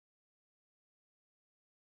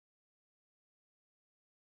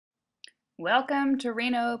Welcome to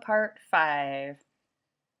Reno Part 5.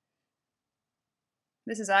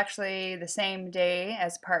 This is actually the same day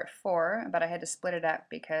as Part 4, but I had to split it up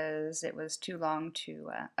because it was too long to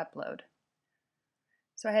upload.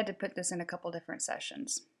 So I had to put this in a couple different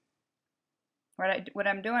sessions. What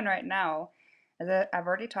I'm doing right now is that I've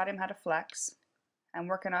already taught him how to flex. I'm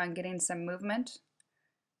working on getting some movement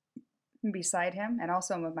beside him, and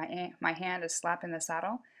also with my hand is slapping the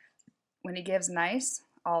saddle. When he gives nice,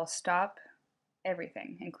 I'll stop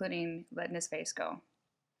everything, including letting his face go.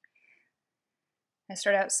 I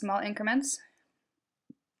start out small increments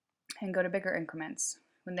and go to bigger increments.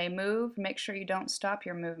 When they move, make sure you don't stop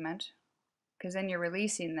your movement, because then you're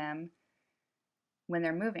releasing them when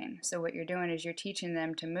they're moving. So what you're doing is you're teaching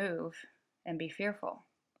them to move and be fearful.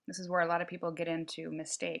 This is where a lot of people get into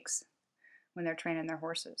mistakes when they're training their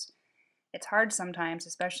horses. It's hard sometimes,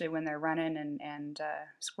 especially when they're running and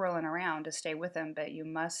squirreling around, to stay with them, but you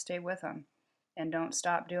must stay with them and don't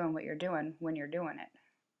stop doing what you're doing when you're doing it.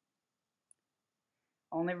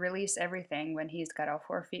 Only release everything when he's got all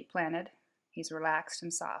 4 feet planted, he's relaxed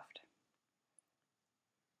and soft.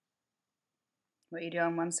 What you do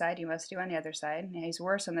on one side, you must do on the other side. Now he's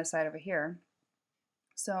worse on this side over here.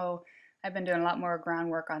 So I've been doing a lot more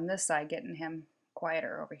groundwork on this side, getting him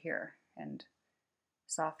quieter over here and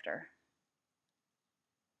softer.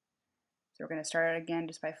 So we're going to start out again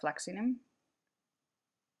just by flexing him.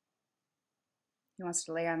 He wants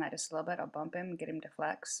to lay on that just a little bit. I'll bump him and get him to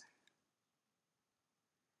flex.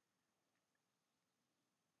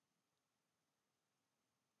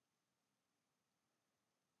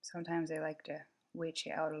 Sometimes they like to wait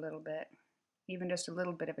you out a little bit. Even just a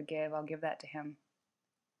little bit of a give, I'll give that to him.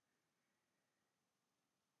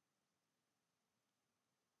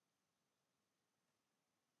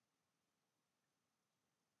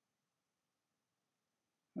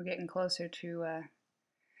 We're getting closer to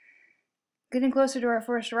our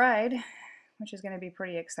first ride, which is going to be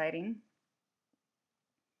pretty exciting.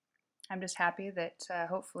 I'm just happy that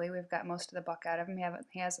hopefully we've got most of the buck out of him.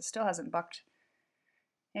 He still hasn't bucked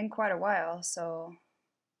in quite a while, so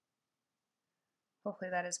hopefully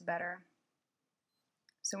that is better.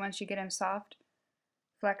 So once you get him soft,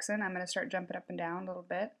 flexing, I'm going to start jumping up and down a little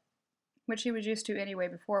bit, which he was used to anyway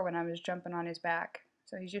before when I was jumping on his back,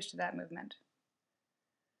 so he's used to that movement.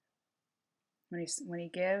 When he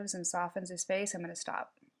gives and softens his face, I'm going to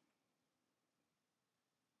stop.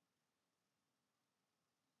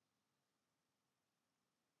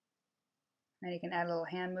 Then you can add a little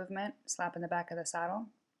hand movement, slapping the back of the saddle.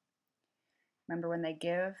 Remember, when they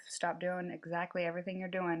give, stop doing exactly everything you're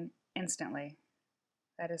doing instantly.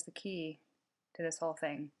 That is the key to this whole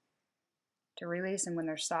thing. To release them when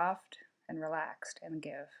they're soft and relaxed and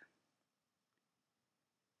give.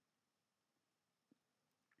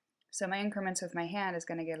 So my increments with my hand is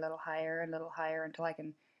going to get a little higher until I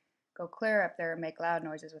can go clear up there and make loud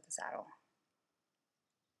noises with the saddle.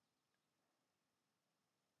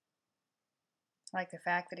 I like the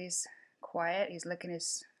fact that he's quiet, he's licking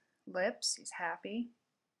his lips, he's happy.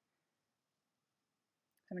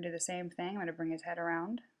 I'm going to do the same thing. I'm going to bring his head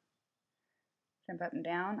around, jump up and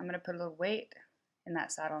down. I'm going to put a little weight in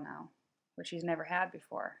that saddle now, which he's never had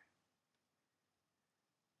before.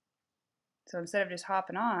 So instead of just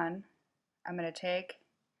hopping on, I'm going to take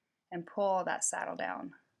and pull that saddle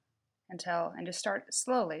down and just start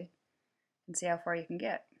slowly and see how far you can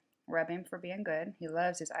get. Rub him for being good. He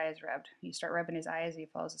loves his eyes rubbed. You start rubbing his eyes, he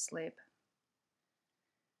falls asleep.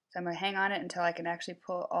 So I'm going to hang on it until I can actually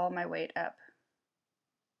pull all my weight up,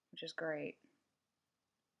 which is great.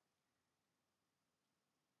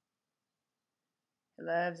 He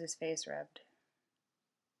loves his face rubbed.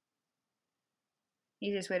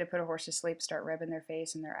 Easiest way to put a horse to sleep, start rubbing their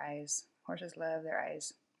face and their eyes. Horses love their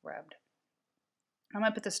eyes rubbed. I'm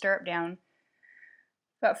going to put the stirrup down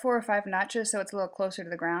about 4 or 5 notches so it's a little closer to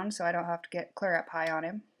the ground so I don't have to get clear up high on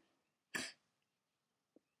him. I'm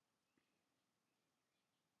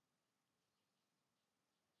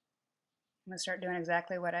going to start doing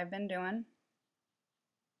exactly what I've been doing.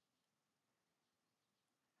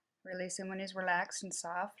 Release him when he's relaxed and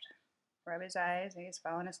soft. Rub his eyes, he's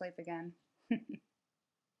falling asleep again.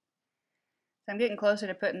 So I'm getting closer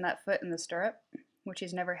to putting that foot in the stirrup, which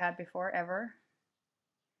he's never had before, ever.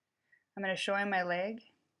 I'm going to show him my leg.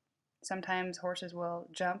 Sometimes horses will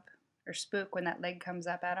jump or spook when that leg comes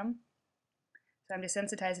up at them. So I'm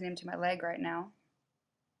desensitizing him to my leg right now.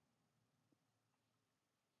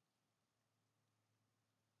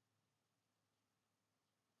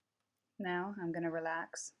 Now I'm going to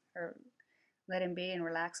relax, or let him be and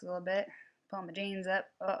relax a little bit. Pull my jeans up.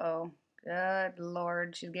 Uh-oh. Good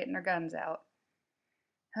Lord, she's getting her guns out.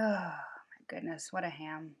 Oh, my goodness, what a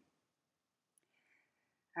ham.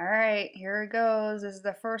 All right, here it goes. This is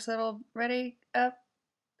the first little, ready, up.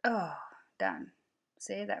 Oh, done.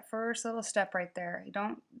 See that first little step right there. You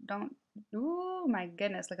don't, ooh, my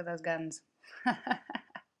goodness, look at those guns.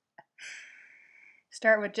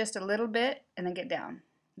 Start with just a little bit and then get down.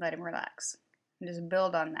 Let him relax. And just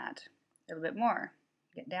build on that. A little bit more.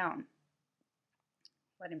 Get down.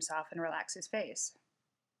 Let him soften, relax his face.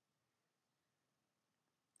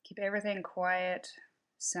 Keep everything quiet,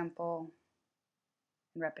 simple,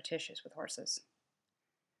 and repetitious with horses.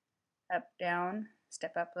 Up, down,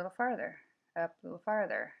 step up a little farther. Up a little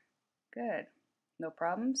farther. Good. No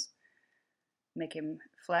problems. Make him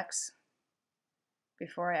flex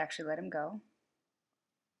before I actually let him go.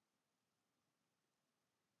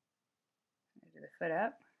 Do the foot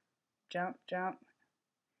up, jump, jump,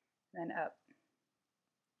 then up.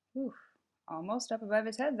 Oof, almost up above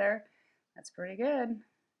his head there. That's pretty good.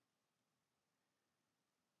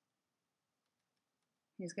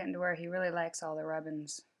 He's getting to where he really likes all the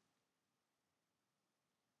rubbins.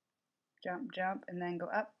 Jump, jump, and then go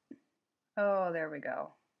up. Oh, there we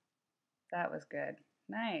go. That was good.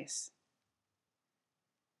 Nice.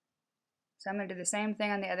 So I'm going to do the same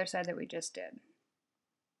thing on the other side that we just did.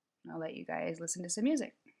 I'll let you guys listen to some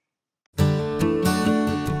music.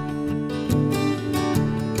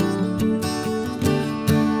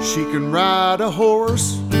 She can ride a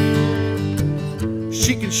horse,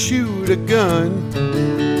 she can shoot a gun,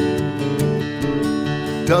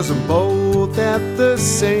 does them both at the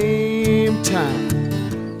same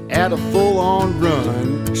time. At a full-on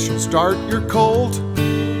run, she'll start your colt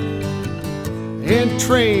and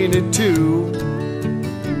train it to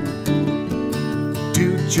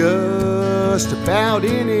do just about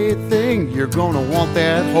anything you're gonna want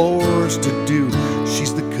that horse to do.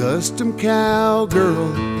 She's the custom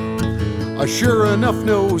cowgirl, a sure enough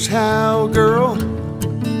knows how girl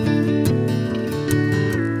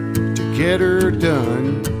to get her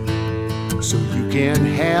done so you can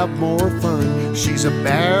have more fun. She's a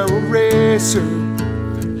barrel racer,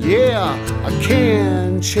 yeah, a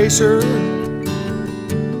can chaser.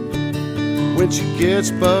 When she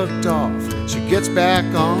gets bucked off, she gets back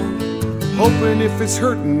on, hoping if it's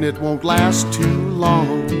hurting it won't last too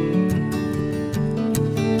long.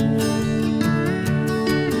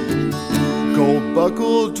 Gold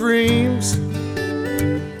buckle dreams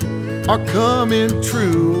are coming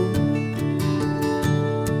true.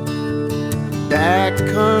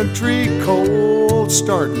 Backcountry cold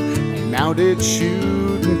starting, a mounted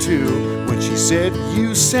shooting too. When she said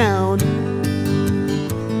you sound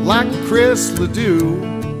like Chris Ledoux,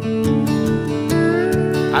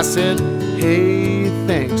 I said, hey,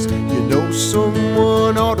 thanks. You know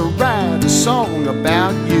someone ought to write a song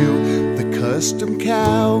about you. The custom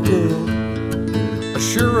cowgirl,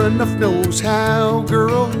 sure enough knows how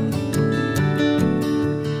girl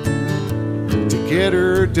to get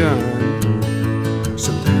her done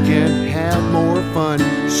so you can have more fun.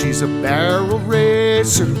 She's a barrel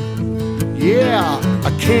racer, yeah,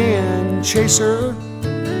 a can chaser.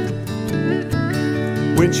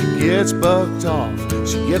 When she gets bucked off,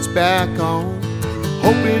 she gets back on,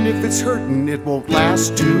 hoping if it's hurting it won't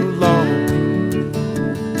last too long.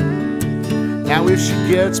 Now if she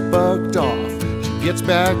gets bucked off, she gets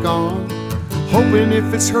back on, hoping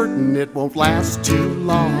if it's hurting it won't last too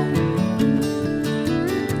long.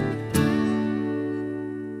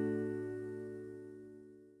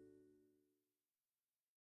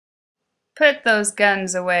 Put those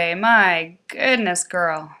guns away. My goodness,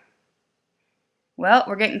 girl. Well,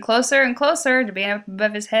 we're getting closer and closer to being up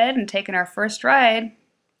above his head and taking our first ride.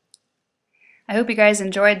 I hope you guys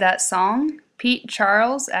enjoyed that song. Pete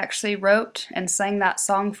Charles actually wrote and sang that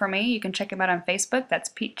song for me. You can check him out on Facebook. That's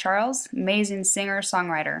Pete Charles, amazing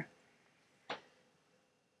singer-songwriter.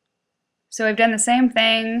 So we've done the same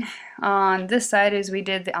thing on this side as we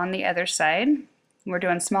did on the other side. We're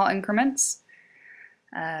doing small increments.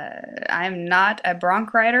 I'm not a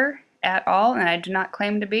bronc rider at all, and I do not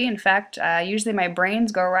claim to be. In fact, usually my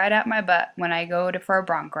brains go right out my butt when I go for a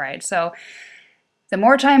bronc ride. So the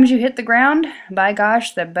more times you hit the ground, by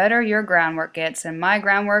gosh, the better your groundwork gets. And my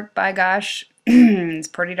groundwork, by gosh, is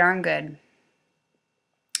pretty darn good.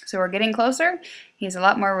 So we're getting closer. He's a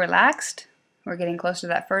lot more relaxed. We're getting close to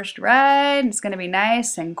that first ride. It's going to be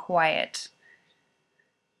nice and quiet.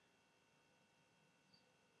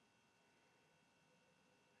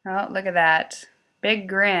 Oh, look at that. Big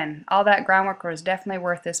grin. All that groundwork was definitely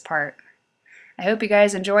worth this part. I hope you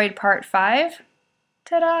guys enjoyed part 5.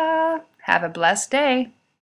 Ta-da! Have a blessed day.